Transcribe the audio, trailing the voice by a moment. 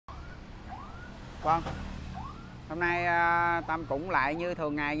Vâng, hôm nay Tâm cũng lại như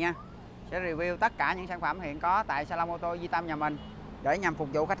thường ngày nha, sẽ review tất cả những sản phẩm hiện có tại salon ô tô Di Tâm nhà mình để nhằm phục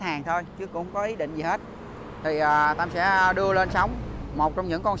vụ khách hàng thôi, chứ cũng không có ý định gì hết. Thì Tâm sẽ đưa lên sóng một trong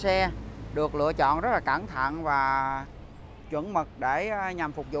những con xe được lựa chọn rất là cẩn thận và chuẩn mực để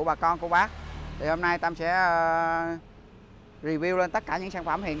nhằm phục vụ bà con cô bác. Thì hôm nay Tâm sẽ review lên tất cả những sản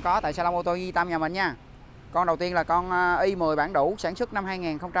phẩm hiện có tại salon ô tô Di Tâm nhà mình nha. Con đầu tiên là con i10 bản đủ sản xuất năm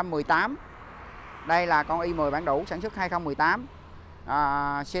 2018. Đây là con i10 bản đủ sản xuất 2018,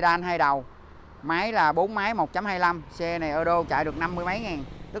 sedan 2 đầu, máy là 4 máy 1.25. Xe này euro chạy được 50 mấy ngàn,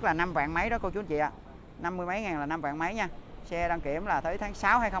 tức là 5 vạn mấy đó cô chú anh chị ạ. 50 mấy ngàn là 5 vạn mấy nha. Xe đăng kiểm là tới tháng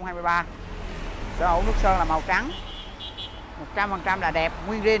 6 2023. Sở hữu nút sơn là màu trắng, 100% là đẹp,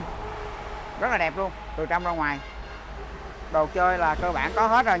 nguyên zin, rất là đẹp luôn, từ trong ra ngoài. Đồ chơi là cơ bản có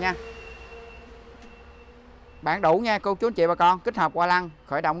hết rồi nha. Bản đủ nha cô chú anh chị bà con, kích hợp qua lăng,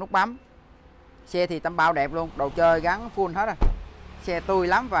 khởi động nút bấm. Xe thì Tâm bao đẹp luôn, đồ chơi gắn full hết rồi. Xe tươi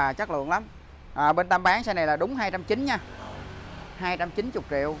lắm và chất lượng lắm. Bên Tâm bán xe này là đúng 290 nha, 290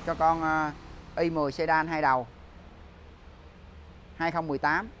 triệu cho con i10 sedan 2 đầu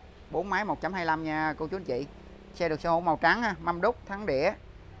 2018, 4 máy 1.25 nha cô chú anh chị. Xe được sở hữu màu trắng ha, mâm đúc, thắng đĩa,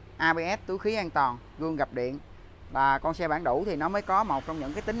 ABS, túi khí an toàn, gương gập điện. Và con xe bản đủ thì nó mới có một trong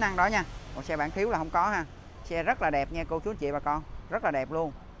những cái tính năng đó nha. Còn xe bản thiếu là không có ha. Xe rất là đẹp nha cô chú anh chị bà con, rất là đẹp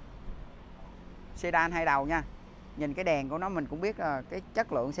luôn. Sedan 2 đầu nha. Nhìn cái đèn của nó mình cũng biết cái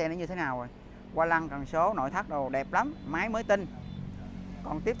chất lượng xe nó như thế nào rồi. Qua lăng, cần số, nội thất đồ đẹp lắm, máy mới tinh.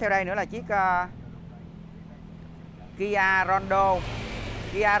 Còn tiếp theo đây nữa là chiếc Kia Rondo.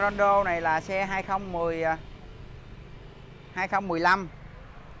 Kia Rondo này là xe 2015.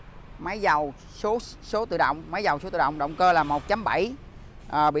 Máy dầu số tự động, máy dầu số tự động, động cơ là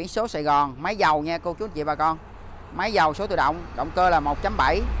 1.7, biển số Sài Gòn, máy dầu nha cô chú anh chị bà con. Máy dầu số tự động, động cơ là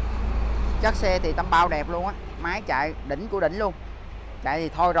 1.7. Chất xe thì Tâm bao đẹp luôn á, máy chạy đỉnh của đỉnh luôn. Chạy thì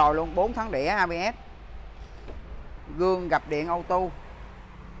thôi rồi luôn, 4 thắng đĩa ABS. Gương gập điện auto,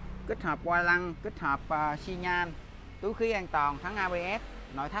 kích hợp qua lăng, kích hợp xi nhan, túi khí an toàn, thắng ABS,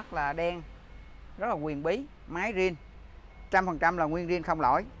 nội thất là đen, rất là quyền bí, máy zin, 100% là nguyên zin không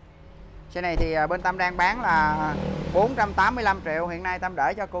lỗi. Xe này thì bên Tâm đang bán là 485 triệu, hiện nay Tâm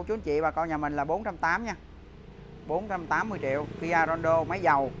để cho cô chú anh chị bà con nhà mình là 480 nha. 480 triệu, Kia Rondo máy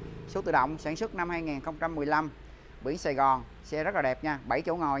dầu, số tự động, sản xuất năm 2015, biển Sài Gòn, xe rất là đẹp nha, 7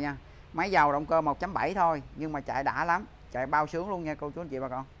 chỗ ngồi nha. Máy dầu động cơ 1.7 thôi nhưng mà chạy đã lắm, chạy bao sướng luôn nha cô chú anh chị bà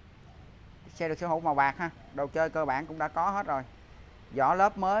con. Xe được sở hữu màu bạc ha, đồ chơi cơ bản cũng đã có hết rồi. Vỏ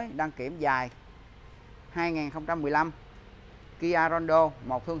lớp mới, đăng kiểm dài 2015. Kia Rondo,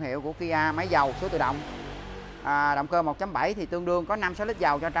 một thương hiệu của Kia, máy dầu số tự động. Động cơ 1.7 thì tương đương có 5-6 lít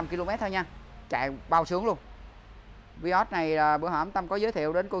dầu cho 100 km thôi nha. Chạy bao sướng luôn. Vios này là bữa hổm Tâm có giới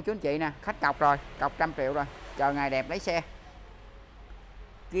thiệu đến cô chú anh chị nè, khách cọc rồi, cọc 100 triệu rồi, chờ ngày đẹp lấy xe.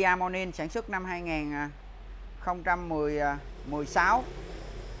 Kia Morning sản xuất năm 2016,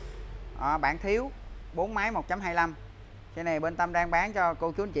 bản thiếu, 4 máy 1.25. Xe này bên Tâm đang bán cho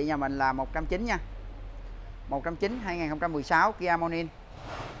cô chú anh chị nhà mình là 190 nha. 190 2016 Kia Morning.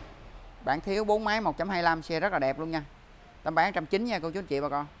 Bản thiếu 4 máy 1.25, xe rất là đẹp luôn nha. Tâm bán 190 nha cô chú anh chị bà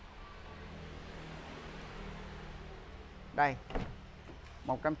con. Đây,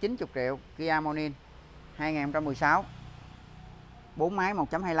 190 triệu Kia Morning 2016, 4 máy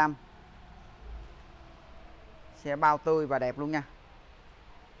 1.25. Xe bao tươi và đẹp luôn nha.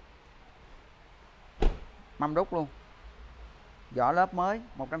 Mâm đúc luôn. Vỏ lớp mới,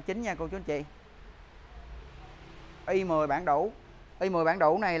 190 nha cô chú anh chị. i10 bản đủ. i10 bản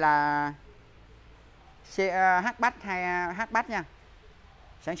đủ này là xe hatchback hay hatchback nha.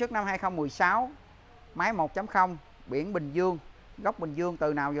 Sản xuất năm 2016, máy 1.0, biển Bình Dương, góc Bình Dương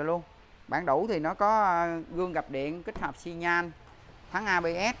từ nào giờ luôn. Bản đủ thì nó có gương gập điện, kích hợp xi nhan, thắng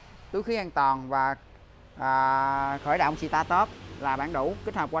ABS, túi khí an toàn và khởi động start top là bản đủ,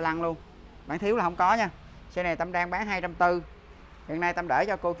 kích hợp qua lăng luôn. Bản thiếu là không có nha. Xe này Tâm đang bán 240. Hiện nay Tâm để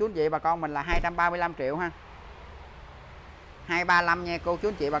cho cô chú anh chị bà con mình là 235 triệu ha. 235 nha cô chú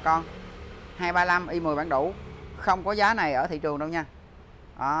anh chị bà con. 235 i10 bản đủ. Không có giá này ở thị trường đâu nha.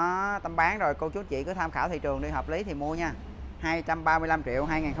 Đó, Tâm bán rồi, cô chú anh chị cứ tham khảo thị trường đi, hợp lý thì mua nha. 235 triệu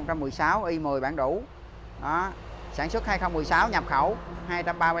 2016 i10 bản đủ. Đó, sản xuất 2016, nhập khẩu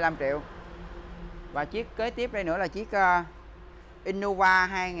 235 triệu. Và chiếc kế tiếp đây nữa là chiếc Innova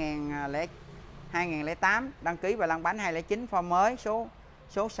 2008, đăng ký và lăn bánh 209, form mới,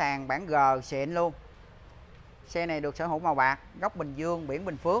 số sàn bản G xịn luôn. Xe này được sở hữu màu bạc, góc Bình Dương, biển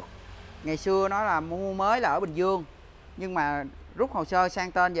Bình Phước. Ngày xưa nó là mua mới là ở Bình Dương, nhưng mà rút hồ sơ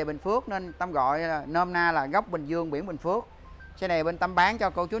sang tên về Bình Phước nên Tâm gọi là nôm na là góc Bình Dương, biển Bình Phước. Xe này bên Tâm bán cho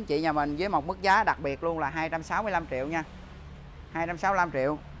cô chú anh chị nhà mình với một mức giá đặc biệt luôn là 265 triệu nha. 265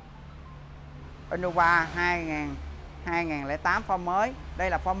 triệu. Innova 2008 form mới. Đây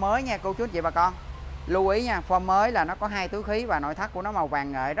là form mới nha cô chú anh chị bà con. Lưu ý nha, form mới là nó có 2 túi khí và nội thất của nó màu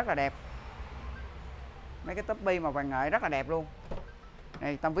vàng nghệ rất là đẹp. Mấy cái túp bi màu vàng nghệ rất là đẹp luôn.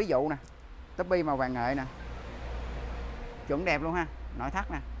 Đây Tâm ví dụ nè, túp bi màu vàng nghệ nè, chuẩn đẹp luôn ha. Nội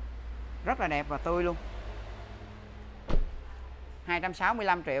thất nè, rất là đẹp và tươi luôn.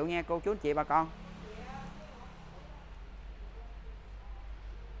 265 triệu nha cô chú anh chị bà con.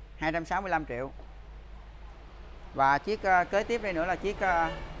 265 triệu. Và chiếc kế tiếp đây nữa là chiếc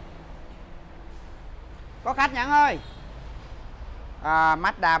có khách Nhẫn ơi.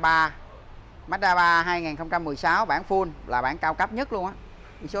 Mazda 3. Mazda 3 2016 bản full là bản cao cấp nhất luôn á.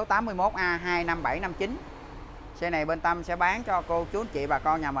 Biển số 81A25759. Xe này bên Tâm sẽ bán cho cô chú anh chị bà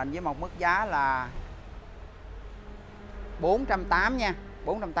con nhà mình với một mức giá là 480 nha.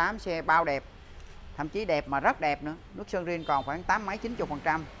 480, xe bao đẹp. Thậm chí đẹp mà rất đẹp nữa. Nước sơn rin còn khoảng 8 mấy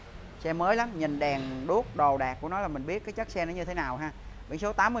 90%. Xe mới lắm, nhìn đèn đuốc đồ đạc của nó là mình biết cái chất xe nó như thế nào ha. Biển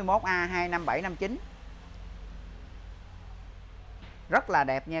số 81A25759. Rất là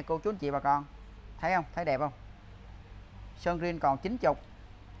đẹp nha cô chú anh chị bà con. Thấy không? Thấy đẹp không? Sơn rin còn 90.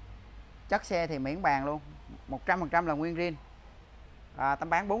 Chất xe thì miễn bàn luôn, 100% là nguyên rin. Tâm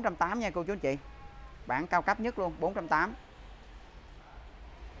bán 480 nha cô chú anh chị. Bản cao cấp nhất luôn, 480.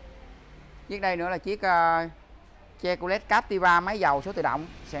 Chiếc đây nữa là chiếc Chevrolet Captiva máy dầu số tự động,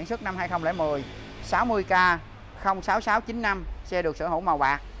 sản xuất năm 2010, 60k 06695, xe được sở hữu màu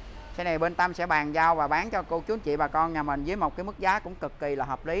bạc. Xe này bên Tâm sẽ bàn giao và bán cho cô chú anh chị bà con nhà mình với một cái mức giá cũng cực kỳ là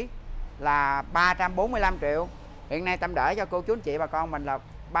hợp lý là 345 triệu. Hiện nay Tâm để cho cô chú anh chị bà con mình là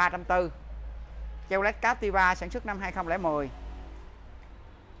 340. Chevrolet Captiva sản xuất năm 2010,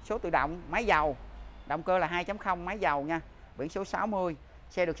 số tự động, máy dầu, động cơ là 2.0 máy dầu nha, biển số 60,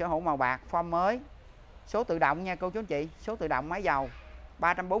 xe được sở hữu màu bạc, form mới, số tự động nha cô chú anh chị, số tự động máy dầu,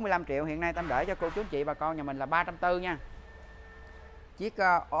 345 triệu. Hiện nay Tâm để cho cô chú anh chị bà con nhà mình là 340 nha. Chiếc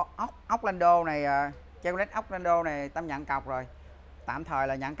Outlander này, Chevrolet Outlander này Tâm nhận cọc rồi, tạm thời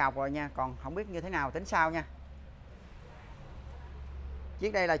là nhận cọc rồi nha, còn không biết như thế nào tính sau nha.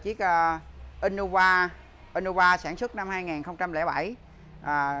 Chiếc đây là chiếc Innova sản xuất năm 2007.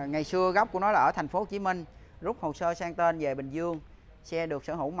 Ngày xưa gốc của nó là ở thành phố Hồ Chí Minh, rút hồ sơ sang tên về Bình Dương. Xe được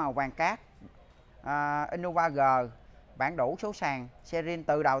sở hữu màu vàng cát. Innova G, bản đủ số sàn, xe rin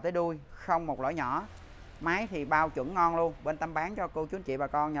từ đầu tới đuôi, không một lỗi nhỏ. Máy thì bao chuẩn ngon luôn. Bên Tâm bán cho cô chú anh chị bà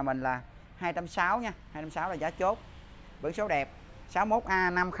con nhà mình là 260 nha, 260 là giá chốt. Biển số đẹp,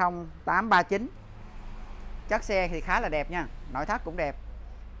 61A50839. Chất xe thì khá là đẹp nha, nội thất cũng đẹp.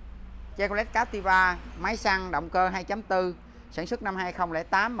 Chevrolet Captiva máy xăng động cơ 2.4, sản xuất năm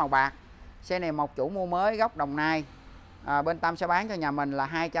 2008 màu bạc. Xe này một chủ mua mới gốc Đồng Nai. Bên Tâm sẽ bán cho nhà mình là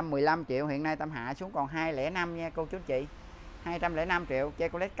 215 triệu. Hiện nay Tâm hạ xuống còn 205 nha cô chú anh chị. 205 triệu.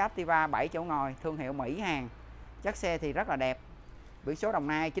 Chevrolet Captiva 7 chỗ ngồi, thương hiệu Mỹ Hàn. Chất xe thì rất là đẹp. Biển số Đồng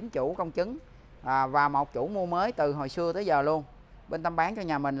Nai, chính chủ công chứng, và một chủ mua mới từ hồi xưa tới giờ luôn. Bên Tâm bán cho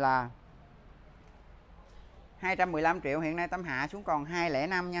nhà mình là 215 triệu. Hiện nay Tâm hạ xuống còn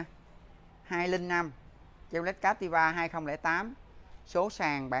 205 nha. 205. Chevrolet Captiva 2008, số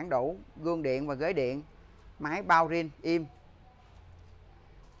sàn, bản đủ, gương điện và ghế điện, máy bao rin im.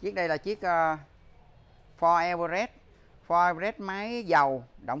 Chiếc đây là chiếc Ford Everest. Ford Everest máy dầu,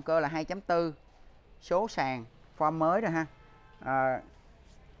 động cơ là 2.4, số sàn, form mới rồi ha.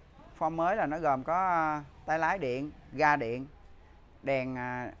 Form mới là nó gồm có tay lái điện, ga điện,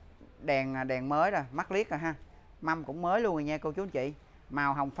 đèn mới rồi, mắt liếc rồi ha. Mâm cũng mới luôn rồi nha cô chú anh chị.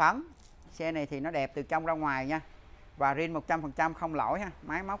 Màu hồng phấn. Xe này thì nó đẹp từ trong ra ngoài nha. Và rin 100% không lỗi ha.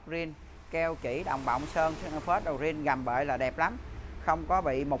 Máy móc rin, keo chỉ, đồng bọng, sơn, phết đầu rin, gầm bệ là đẹp lắm. Không có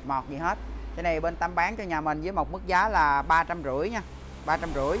bị mục mọt gì hết. Cái này bên Tâm bán cho nhà mình với một mức giá là 350 nha.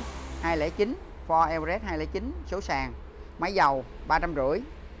 350. 209 Ford Everest 209, số sàn, máy dầu, 350.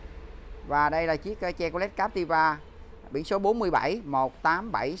 Và đây là chiếc Chevrolet Captiva, biển số 47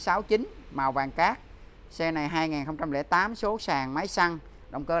 18769, màu vàng cát. Xe này 2008, số sàn, máy xăng,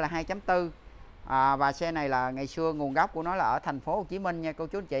 động cơ là 2.4. Và xe này là ngày xưa nguồn gốc của nó là ở thành phố Hồ Chí Minh nha cô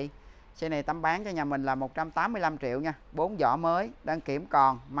chú anh chị. Xe này Tâm bán cho nhà mình là 185 triệu nha. 4 vỏ mới, đăng kiểm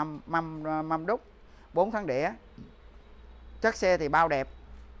còn, mâm đúc, 4 tháng đĩa. Chất xe thì bao đẹp.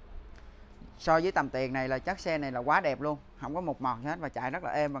 So với tầm tiền này là chất xe này là quá đẹp luôn, không có một mọt gì hết và chạy rất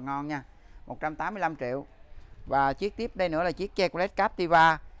là êm và ngon nha. 185 triệu. Và chiếc tiếp đây nữa là chiếc Chevrolet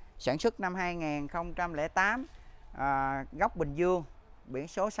Captiva, sản xuất năm 2008, gốc Bình Dương, biển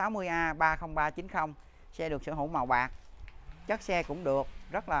số 60A30390, xe được sở hữu màu bạc. Chất xe cũng được,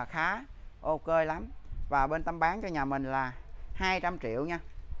 rất là khá, ok lắm. Và bên Tâm bán cho nhà mình là 200 triệu nha.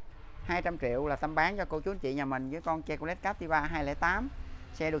 200 triệu là Tâm bán cho cô chú anh chị nhà mình với con Chevrolet Captiva 208.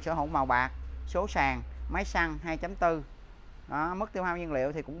 Xe được sở hữu màu bạc, số sàn, máy xăng 2.4. Đó, mức tiêu hao nhiên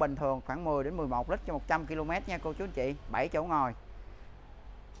liệu thì cũng bình thường, khoảng 10 đến 11 lít cho 100 km nha cô chú anh chị, 7 chỗ ngồi.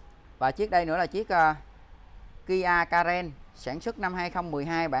 Và chiếc đây nữa là chiếc Kia Karen, sản xuất năm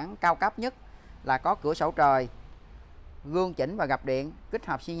 2012, bản cao cấp nhất, là có cửa sổ trời, gương chỉnh và gập điện, kích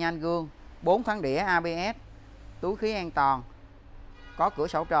hợp xi nhan gương, 4 tháng đĩa ABS, túi khí an toàn, có cửa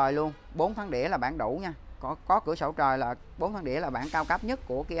sổ trời luôn. 4 tháng đĩa là bản đủ nha, có cửa sổ trời là 4 tháng đĩa là bản cao cấp nhất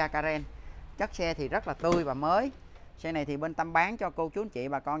của Kia Karen. Chất xe thì rất là tươi và mới. Xe này thì bên Tâm bán cho cô chú anh chị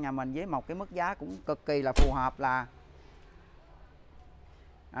bà con nhà mình với một cái mức giá cũng cực kỳ là phù hợp, là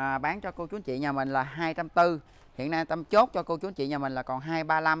bán cho cô chú anh chị nhà mình là 240. Hiện nay Tâm chốt cho cô chú anh chị nhà mình là còn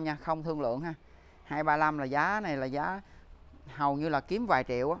 235 nha, không thương lượng ha. 235 là giá này, là giá hầu như là kiếm vài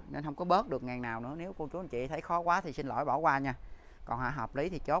triệu á, nên không có bớt được ngàn nào nữa. Nếu cô chú anh chị thấy khó quá thì xin lỗi bỏ qua nha. Còn hợp lý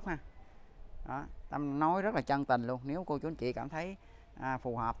thì chốt ha. Đó, Tâm nói rất là chân tình luôn. Nếu cô chú anh chị cảm thấy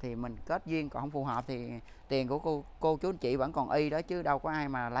phù hợp thì mình kết duyên, còn không phù hợp thì tiền của cô chú anh chị vẫn còn y đó, chứ đâu có ai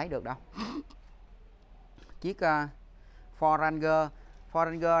mà lấy được đâu. Chiếc Ford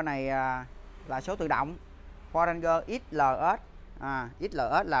Ranger này là số tự động. Ford Ranger XLS,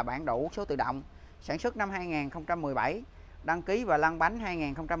 XLS là bản đủ số tự động, sản xuất năm 2017, đăng ký và lăn bánh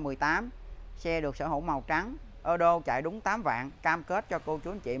 2018. Xe được sở hữu màu trắng, euro chạy đúng 8 vạn, cam kết cho cô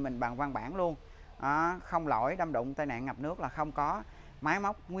chú anh chị mình bằng văn bản luôn. Không lỗi đâm đụng tai nạn ngập nước là không có, máy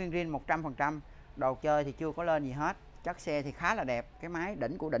móc nguyên zin 100%, đồ chơi thì chưa có lên gì hết. Chất xe thì khá là đẹp, cái máy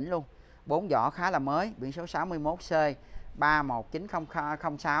đỉnh của đỉnh luôn, 4 vỏ khá là mới, biển số 61C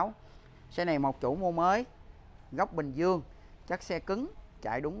 319006. Xe này một chủ mua mới, gốc Bình Dương, chất xe cứng,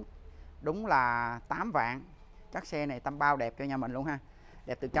 chạy đúng là 8 vạn. Chất xe này Tâm bao đẹp cho nhà mình luôn ha,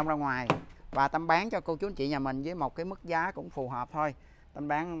 đẹp từ trong ra ngoài. Và Tâm bán cho cô chú anh chị nhà mình với một cái mức giá cũng phù hợp thôi. Tâm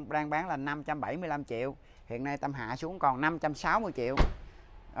đang bán là 575 triệu. Hiện nay Tâm hạ xuống còn 560 triệu.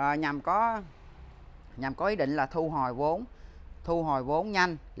 Nhằm có ý định là thu hồi vốn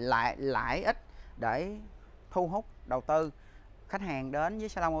nhanh, lãi ít để thu hút đầu tư khách hàng đến với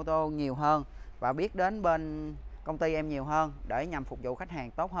salon ô tô nhiều hơn, và biết đến bên công ty em nhiều hơn, để nhằm phục vụ khách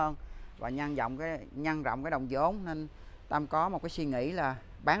hàng tốt hơn và nhân rộng cái đồng vốn. Nên Tâm có một cái suy nghĩ là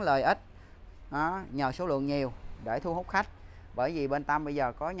bán lời ít, nhờ số lượng nhiều để thu hút khách. Bởi vì bên Tâm bây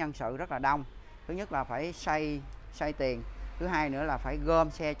giờ có nhân sự rất là đông. Thứ nhất là phải xây tiền, thứ hai nữa là phải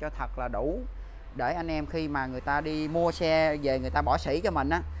gom xe cho thật là đủ, để anh em khi mà người ta đi mua xe về, người ta bỏ sỉ cho mình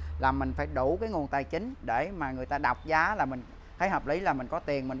á, là mình phải đủ cái nguồn tài chính để mà người ta đọc giá là mình thấy hợp lý, là mình có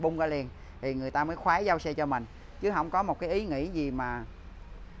tiền mình bung ra liền, thì người ta mới khoái giao xe cho mình. Chứ không có một cái ý nghĩ gì mà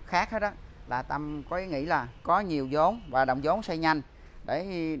khác hết á. Là Tâm có ý nghĩ là có nhiều vốn và đồng vốn xây nhanh,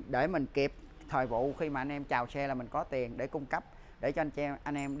 để mình kịp thời vụ khi mà anh em chào xe là mình có tiền để cung cấp, để cho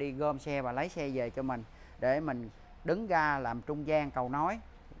anh em đi gom xe và lấy xe về cho mình, để mình đứng ra làm trung gian cầu nói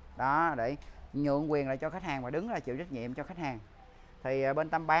đó, để nhượng quyền lại cho khách hàng và đứng ra chịu trách nhiệm cho khách hàng. Thì bên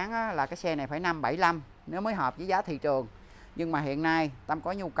Tâm bán á, là cái xe này phải 575 nếu mới hợp với giá thị trường. Nhưng mà hiện nay Tâm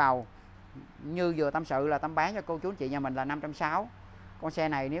có nhu cầu, như vừa tâm sự là Tâm bán cho cô chú anh chị nhà mình là 560. Con xe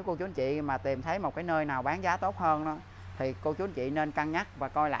này nếu cô chú anh chị mà tìm thấy một cái nơi nào bán giá tốt hơn đó, thì cô chú anh chị nên cân nhắc và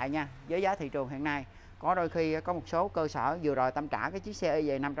coi lại nha. Với giá thị trường hiện nay, có đôi khi có một số cơ sở vừa rồi Tâm trả cái chiếc xe y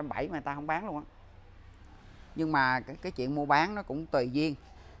về 570 mà người ta không bán luôn á. Nhưng mà cái chuyện mua bán nó cũng tùy duyên,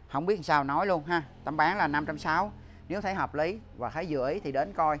 không biết sao nói luôn ha. Tâm bán là 560, nếu thấy hợp lý và thấy vừa ý thì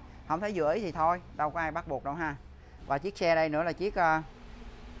đến coi, không thấy vừa ý thì thôi, đâu có ai bắt buộc đâu ha. Và chiếc xe đây nữa là chiếc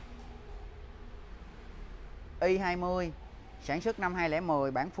i20, sản xuất năm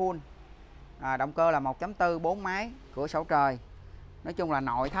 2010, bản full, động cơ là 1.4 4 máy, cửa sổ trời. Nói chung là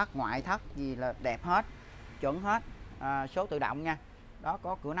nội thất ngoại thất gì là đẹp hết, chuẩn hết. Số tự động nha, đó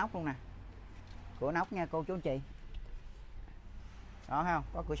có cửa nóc luôn nè, cửa nóc nha cô chú anh chị, đó thấy không,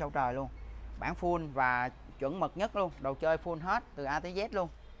 có cửa sổ trời luôn, bản full và chuẩn mực nhất luôn, đồ chơi full hết từ A tới Z luôn.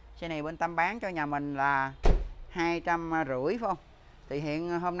 Xe này bên Tâm bán cho nhà mình là 250 phải không? Thì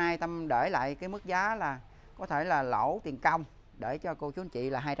hiện hôm nay Tâm để lại cái mức giá là có thể là lỗ tiền công để cho cô chú anh chị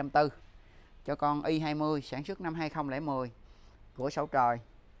là 240 cho con i20, sản xuất năm 2010, cửa sổ trời,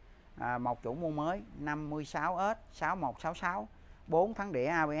 một chủ mua mới, 56S 6166, 4 tháng đĩa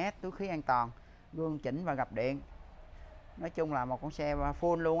ABS, túi khí an toàn, gương chỉnh và gập điện. Nói chung là một con xe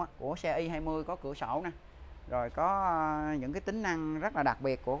full luôn á, của xe i20, có cửa sổ nè, rồi có những cái tính năng rất là đặc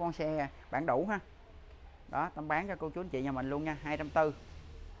biệt của con xe bản đủ ha. Đó, Tâm bán cho cô chú anh chị nhà mình luôn nha, 240.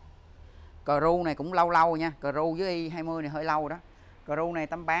 Cru này cũng lâu rồi nha, Cru với i20 này hơi lâu đó. Cru này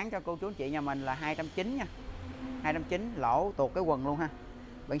Tâm bán cho cô chú anh chị nhà mình là 290 nha, 290, lỗ tuột cái quần luôn ha.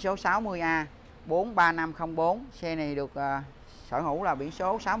 Biển số 60A 43504, xe này được sở hữu là biển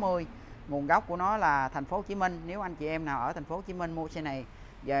số 60, nguồn gốc của nó là thành phố Hồ Chí Minh. Nếu anh chị em nào ở thành phố Hồ Chí Minh mua xe này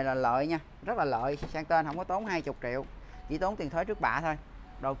về là lợi nha, rất là lợi. Sang tên không có tốn 20 triệu, chỉ tốn tiền thuế trước bạ thôi.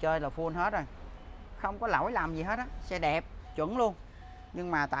 Đồ chơi là full hết rồi, không có lỗi lầm gì hết á, xe đẹp chuẩn luôn.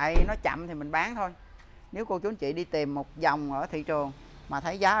 Nhưng mà tại nó chậm thì mình bán thôi. Nếu cô chú anh chị đi tìm một vòng ở thị trường mà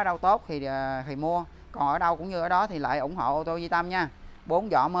thấy giá ở đâu tốt thì mua, còn ở đâu cũng như ở đó thì lại ủng hộ ô tô Duy Tâm nha. 4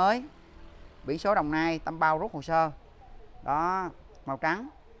 vỏ mới, biển số Đồng Nai, Tâm bao rút hồ sơ đó, màu trắng,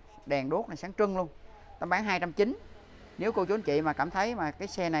 đèn đuốc này sáng trưng luôn. Tâm bán 290. Nếu cô chú anh chị mà cảm thấy mà cái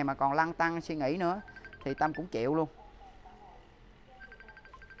xe này mà còn lăn tăng suy nghĩ nữa thì Tâm cũng chịu luôn.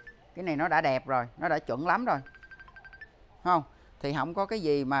 Cái này nó đã đẹp rồi, nó đã chuẩn lắm rồi, không thì không có cái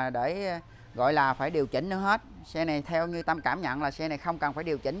gì mà để gọi là phải điều chỉnh nữa hết. Xe này theo như Tâm cảm nhận là xe này không cần phải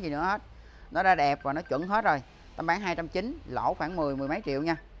điều chỉnh gì nữa hết, nó đã đẹp và nó chuẩn hết rồi. Tâm bán 290, lỗ khoảng mười mấy triệu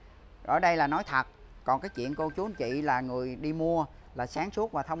nha. Ở đây là nói thật, còn cái chuyện cô chú anh chị là người đi mua là sáng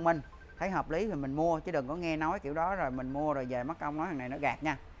suốt và thông minh, thấy hợp lý thì mình mua, chứ đừng có nghe nói kiểu đó rồi mình mua rồi về mất công nói thằng này nó gạt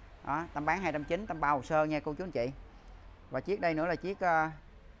nha. Đó, Tâm bán 290, Tâm bao hồ sơ nha cô chú anh chị. Và chiếc đây nữa là chiếc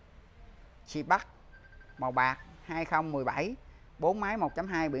xì Bắc màu bạc 2017, 4 máy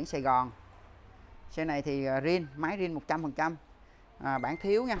 1.2 biển Sài Gòn. Xe này thì riêng, máy riêng 100%, bản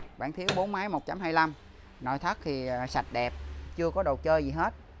thiếu nha, bản thiếu 4 máy 1.25. Nội thất thì sạch đẹp, chưa có đồ chơi gì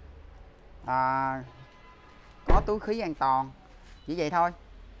hết. Có túi khí an toàn, chỉ vậy thôi.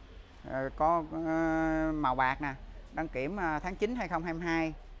 Có màu bạc nè, đăng kiểm tháng 9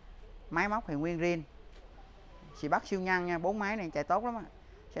 2022, máy móc thì nguyên riêng. Xì Bắc siêu nhân nha, 4 máy này chạy tốt lắm á.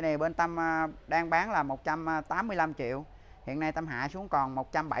 Xe này bên Tâm đang bán là 185 triệu, hiện nay Tâm hạ xuống còn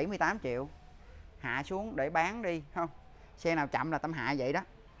 178 triệu, hạ xuống để bán đi không. Xe nào chậm là Tâm hạ vậy đó.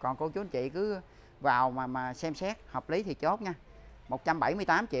 Còn cô chú anh chị cứ vào mà xem xét hợp lý thì chốt nha.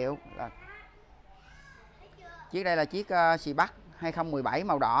 178 triệu là chiếc đây là chiếc xì Bắc 2017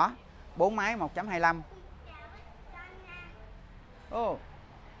 màu đỏ, 4 máy 1.25.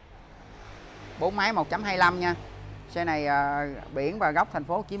 4 máy 1.25 nha. Xe này biển và gốc thành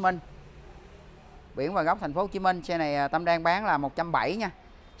phố Hồ Chí Minh. Biển và gốc thành phố Hồ Chí Minh. Xe này Tâm đang bán là 170 nha.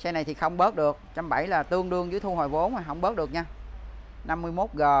 Xe này thì không bớt được, 170 là tương đương với thu hồi vốn mà không bớt được nha.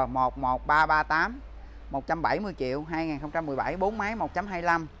 51G 11338, 170 triệu 2017, 4 máy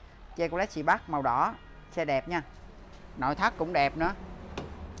 1.25. Chevrolet xì Bắc màu đỏ, xe đẹp nha. Nội thất cũng đẹp nữa.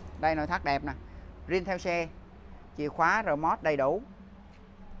 Đây nội thất đẹp nè. Riêng theo xe, chìa khóa remote đầy đủ.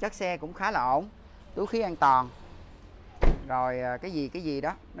 Chất xe cũng khá là ổn, túi khí an toàn. Rồi cái gì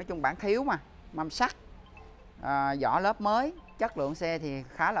đó, nói chung bản thiếu mà, mâm sắt, vỏ lớp mới, chất lượng xe thì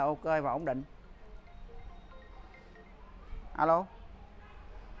khá là ok và ổn định. Alo.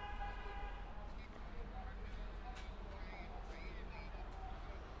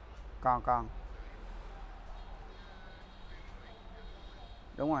 Còn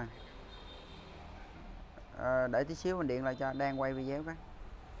đúng rồi. Để tí xíu mình điện lại cho, đang quay video cái.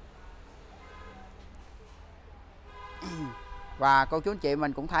 Và cô chú anh chị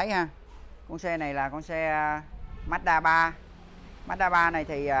mình cũng thấy ha, con xe này là con xe Mazda 3. Mazda 3 này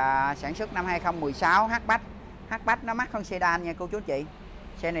thì sản xuất năm 2016, hatchback nó mắc hơn sedan nha cô chú anh chị.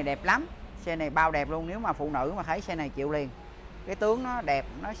 Xe này đẹp lắm, xe này bao đẹp luôn. Nếu mà phụ nữ mà thấy xe này chịu liền. Cái tướng nó đẹp,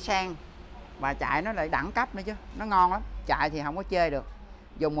 nó sang và chạy nó lại đẳng cấp nữa chứ, nó ngon lắm. Chạy thì không có chê được,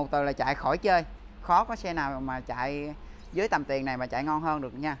 dùng một từ là chạy khỏi chơi. Khó có xe nào mà chạy dưới tầm tiền này mà chạy ngon hơn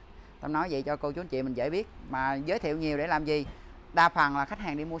được nha. Tâm nói vậy cho cô chú anh chị mình dễ biết, mà giới thiệu nhiều để làm gì? Đa phần là khách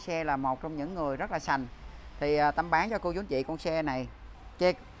hàng đi mua xe là một trong những người rất là sành. Thì Tâm bán cho cô chú anh chị con xe này,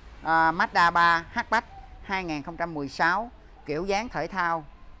 Mazda 3 hatchback 2016, kiểu dáng thể thao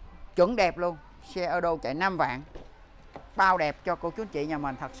chuẩn đẹp luôn. Xe Euro chạy 5 vạn, bao đẹp cho cô chú anh chị nhà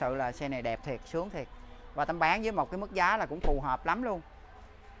mình. Thật sự là xe này đẹp thiệt, sướng thiệt. Và Tâm bán với một cái mức giá là cũng phù hợp lắm luôn,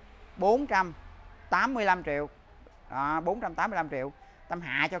 485 triệu. 485 triệu Tâm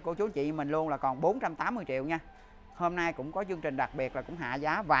hạ cho cô chú anh chị mình luôn là còn 480 triệu nha. Hôm nay cũng có chương trình đặc biệt là cũng hạ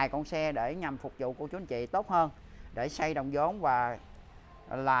giá vài con xe để nhằm phục vụ cô chú anh chị tốt hơn, để xây đồng vốn và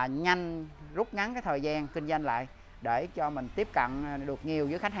là nhanh rút ngắn cái thời gian kinh doanh lại, để cho mình tiếp cận được nhiều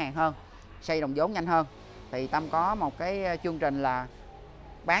với khách hàng hơn, xây đồng vốn nhanh hơn. Thì Tâm có một cái chương trình là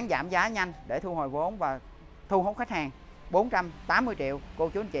bán giảm giá nhanh để thu hồi vốn và thu hút khách hàng. 480 triệu cô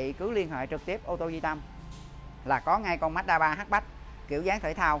chú anh chị cứ liên hệ trực tiếp ô tô Duy Tâm là có ngay con Mazda 3 hatchback kiểu dáng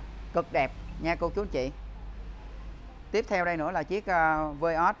thể thao cực đẹp nha cô chú anh chị. Tiếp theo đây nữa là chiếc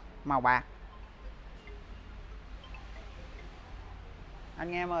Vios màu bạc.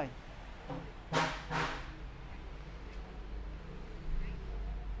 Anh nghe em ơi,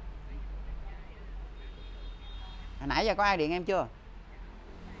 hồi nãy giờ có ai điện em chưa?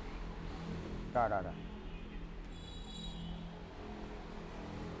 Rồi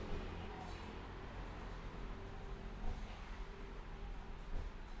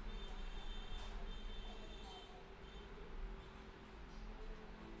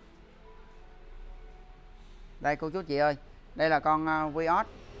Đây cô chú anh chị ơi, đây là con Vios.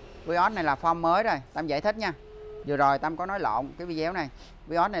 Vios này là form mới rồi, Tâm giải thích nha. Vừa rồi Tâm có nói lộn cái video này.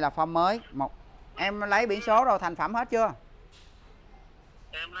 Vios này là form mới. Em lấy biển số rồi, thành phẩm hết chưa?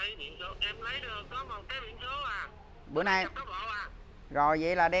 Em lấy biển số, em lấy được có một cái biển số à. Bữa nay rồi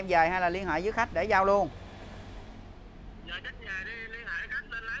vậy là đem về hay là liên hệ với khách để giao luôn? Giờ khách về đi, liên hệ khách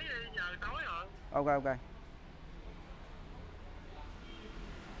lên lấy đi, giờ tối rồi. Ok.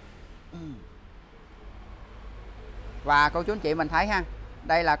 Và cô chú anh chị mình thấy ha,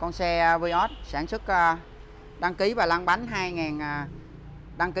 đây là con xe Vios sản xuất đăng ký và lăn bánh 2000,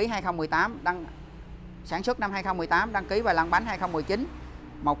 đăng ký 2018, sản xuất năm 2018, đăng ký và lăn bánh 2019.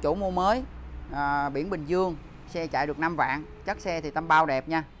 Một chủ mua mới, biển Bình Dương, xe chạy được 5 vạn, chất xe thì Tâm bao đẹp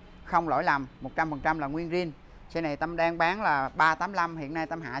nha, không lỗi lầm, 100% là nguyên zin. Xe này Tâm đang bán là 385, hiện nay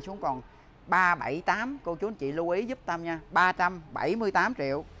Tâm hạ xuống còn 378. Cô chú anh chị lưu ý giúp Tâm nha, 378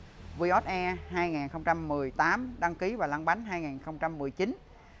 triệu. Vios E 2018, đăng ký và lăn bánh 2019.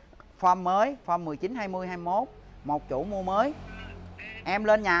 Form mới, form 19, 20, 21. Một chủ mua mới. Em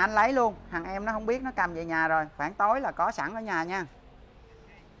lên nhà anh lấy luôn, thằng em nó không biết, nó cầm về nhà rồi, khoảng tối là có sẵn ở nhà nha.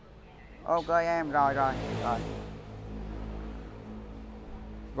 Ok em, rồi.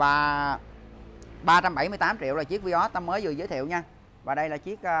 Và 378 triệu là chiếc Vios Tâm mới vừa giới thiệu nha. Và đây là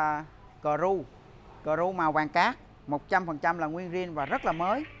chiếc Cru màu vàng cát, 100% là nguyên zin và rất là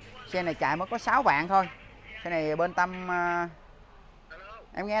mới. Xe này chạy mới có 6 vạn thôi. Xe này bên Tâm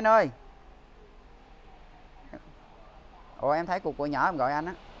em nghe anh ơi. Ủa em thấy cuộc gọi nhỏ em gọi anh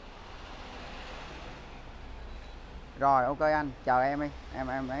á. Rồi ok anh, chờ em đi,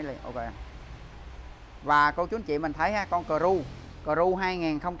 em ấy liền. Ok anh. Và cô chú anh chị mình thấy ha, con Cru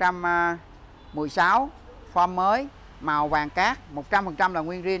 2016, form mới, màu vàng cát, 100% là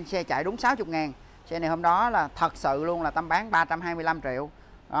nguyên zin, xe chạy đúng 60.000. Xe này hôm đó là thật sự luôn là Tâm bán 325 triệu.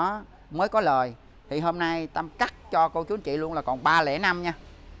 Đó, mới có lời. Thì hôm nay Tâm cắt cho cô chú anh chị luôn là còn 305 nha.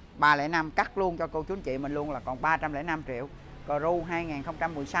 305 cắt luôn cho cô chú anh chị mình luôn là còn 305 triệu. Cru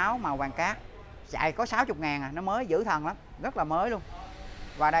 2016 màu vàng cát, chạy có 60.000 à, nó mới dữ thần lắm, rất là mới luôn.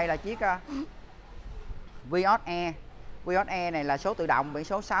 Và đây là chiếc Vios E. Vios E này là số tự động, biển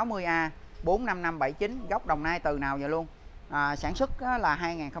số 60A 45579, gốc Đồng Nai từ nào giờ luôn. Sản xuất là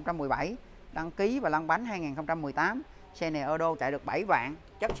 2017, đăng ký và lăn bánh 2018. Xe này ở đô chạy được 7 vạn,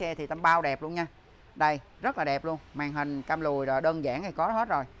 chất xe thì Tâm bao đẹp luôn nha. Đây, rất là đẹp luôn, màn hình cam lùi rồi đơn giản thì có hết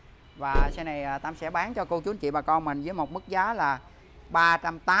rồi. Và xe này Tâm sẽ bán cho cô chú anh chị bà con mình với một mức giá là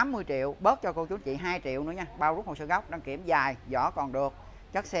 380 triệu, bớt cho cô chú anh chị 2 triệu nữa nha. Bao rút hồ sơ gốc, đăng kiểm dài, vỏ còn được.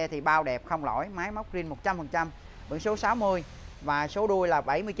 Chất xe thì bao đẹp không lỗi, máy móc zin 100%, biển số 60 và số đuôi là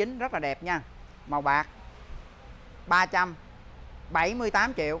 79, rất là đẹp nha. Màu bạc,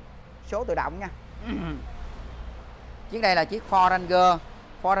 378 triệu, số tự động nha. Chiếc đây là chiếc Ford Ranger.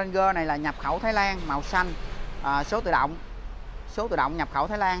 Ford Ranger này là nhập khẩu Thái Lan, màu xanh, số tự động. Số tự động nhập khẩu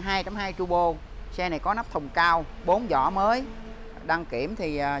Thái Lan, 2.2 turbo. Xe này có nắp thùng cao, 4 vỏ mới, đăng kiểm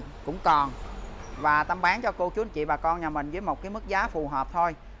thì cũng còn. Và Tâm bán cho cô chú anh chị bà con nhà mình với một cái mức giá phù hợp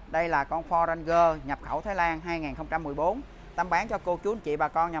thôi. Đây là con Ford Ranger nhập khẩu Thái Lan 2014. Tâm bán cho cô chú anh chị bà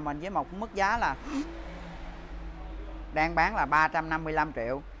con nhà mình với một mức giá là đang bán là 355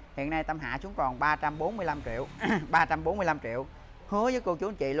 triệu. Hiện nay Tâm hạ xuống còn 345 triệu. 345 triệu. Hứa với cô chú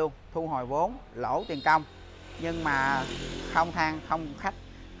anh chị luôn, thu hồi vốn, lỗ tiền công. Nhưng mà không than, không khách,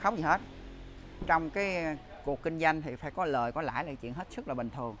 không gì hết. Trong cái cuộc kinh doanh thì phải có lời có lãi là chuyện hết sức là bình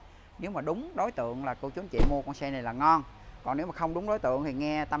thường. Nếu mà đúng đối tượng là cô chú anh chị mua con xe này là ngon. Còn nếu mà không đúng đối tượng thì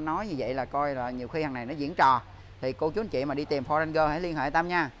nghe Tâm nói như vậy là coi là nhiều khi thằng này nó diễn trò. Thì cô chú anh chị mà đi tìm Ford Ranger hãy liên hệ Tâm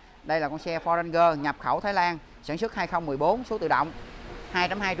nha. Đây là con xe Ford Ranger nhập khẩu Thái Lan, sản xuất 2014, số tự động,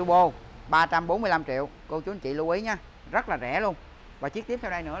 2.2 turbo, 345 triệu. Cô chú anh chị lưu ý nha, rất là rẻ luôn. Và chiếc tiếp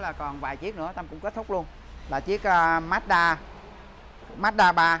theo đây nữa là còn vài chiếc nữa Tâm cũng kết thúc luôn. Là chiếc Mazda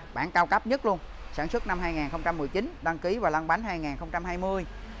 3 bản cao cấp nhất luôn, sản xuất năm 2019, đăng ký và lăn bánh 2020.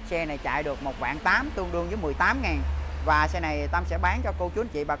 Xe này chạy được 1.800.000, tương đương với 18.000. Và xe này Tâm sẽ bán cho cô chú anh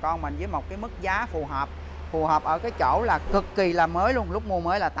chị bà con mình với một cái mức giá phù hợp. Phù hợp ở cái chỗ là cực kỳ là mới luôn, lúc mua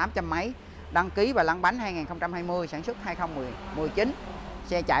mới là 800 mấy, đăng ký và lăn bánh 2020, sản xuất 2019.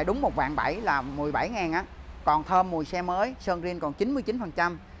 Xe chạy đúng 1.700.000 là 17.000 á. Còn thơm mùi xe mới, sơn rin còn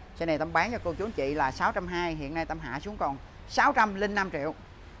 99%. Xe này Tâm bán cho cô chú anh chị là 620, hiện nay Tâm hạ xuống còn 605 triệu.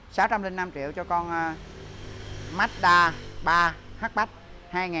 605 triệu cho con Mazda 3 hatchback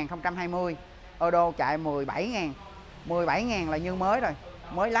 2020. Ô đô chạy 17.000. 17.000 là như mới rồi,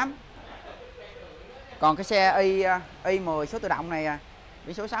 mới lắm. Còn cái xe Y10 số tự động này,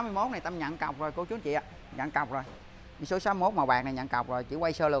 biển số 61 này Tâm nhận cọc rồi cô chú anh chị ạ, nhận cọc rồi. Biển số 61 màu bạc này nhận cọc rồi, chỉ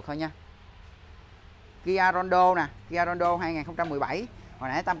quay sơ lược thôi nha. Kia Rondo nè, Kia Rondo 2017. Hồi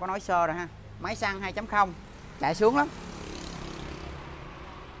nãy Tâm có nói sơ rồi ha. Máy xăng 2.0, chạy sướng lắm.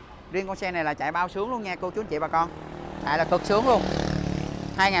 Riêng con xe này là chạy bao sướng luôn nha cô chú anh chị bà con. Chạy là cực sướng luôn.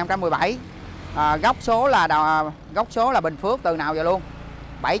 2017. Góc số là Bình Phước từ nào giờ luôn.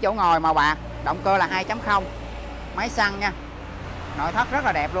 7 chỗ ngồi màu bạc, động cơ là 2.0, máy xăng nha. Nội thất rất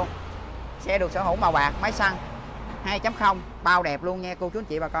là đẹp luôn. Xe được sở hữu màu bạc, máy xăng 2.0, bao đẹp luôn nha cô chú anh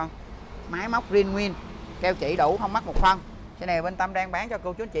chị bà con. Máy móc green nguyên, keo chỉ đủ không mắc một phân. Xe này bên Tâm đang bán cho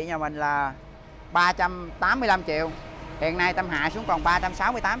cô chú anh chị nhà mình là 385 triệu. Hiện nay Tâm hạ xuống còn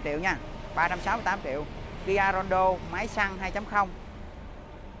 368 triệu nha. 368 triệu. Kia Rondo máy xăng 2.0.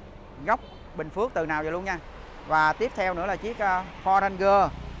 Góc Bình Phước từ nào giờ luôn nha. Và tiếp theo nữa là chiếc Ford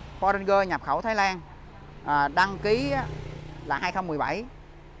Ranger. Ford Ranger nhập khẩu Thái Lan. Đăng ký là 2017.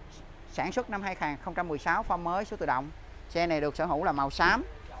 Sản xuất năm 2016, form mới, số tự động. Xe này được sở hữu là màu xám.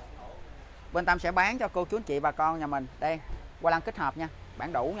 Bên Tâm sẽ bán cho cô chú anh chị bà con nhà mình. Đây, qua lăng kích hợp nha,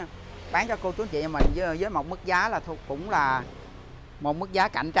 bản đủ nha. Bán cho cô chú anh chị nhà mình với một mức giá là cũng là một mức giá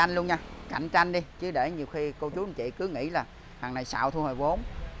cạnh tranh luôn nha. Cạnh tranh đi, chứ để nhiều khi cô chú anh chị cứ nghĩ là thằng này xạo thu hồi vốn.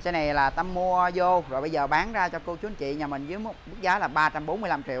 Xe này là Tâm mua vô rồi bây giờ bán ra cho cô chú anh chị nhà mình với mức giá là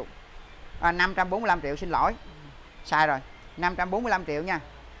 345 triệu. 545 triệu, xin lỗi. Sai rồi. 545 triệu nha.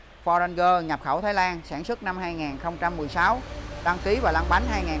 Ford Ranger nhập khẩu Thái Lan, sản xuất năm 2016, đăng ký và lăn bánh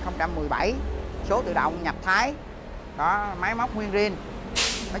 2017, số tự động nhập Thái. Đó, máy móc nguyên riêng.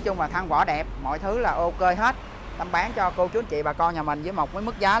 Nói chung là thân vỏ đẹp, mọi thứ là ok hết. Tâm bán cho cô chú anh chị bà con nhà mình với một cái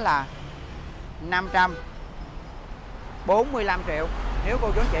mức giá là 545 triệu. Nếu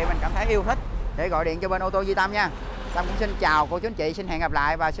cô chú anh chị mình cảm thấy yêu thích để gọi điện cho bên ô tô Duy Tâm nha. Tâm cũng xin chào cô chú anh chị, xin hẹn gặp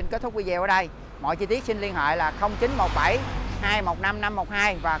lại và xin kết thúc video ở đây. Mọi chi tiết xin liên hệ là 0917 215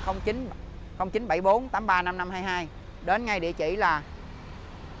 512 và 0974 835522. Đến ngay địa chỉ là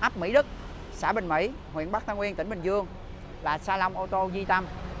ấp Mỹ Đức, xã Bình Mỹ, huyện Bắc Tân Uyên, tỉnh Bình Dương, là salon ô tô Duy Tâm,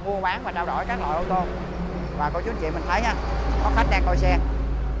 mua bán và trao đổi các loại ô tô. Và cô chú anh chị mình thấy nha, có khách đang coi xe.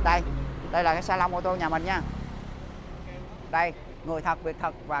 Đây là cái salon ô tô nhà mình nha. Đây, người thật việc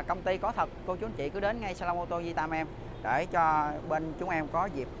thật và công ty có thật. Cô chú anh chị cứ đến ngay salon ô tô Duy Tâm em, để cho bên chúng em có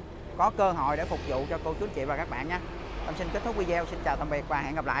dịp, có cơ hội để phục vụ cho cô chú anh chị và các bạn nha. Tâm xin kết thúc video, xin chào tạm biệt và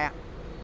hẹn gặp lại ạ.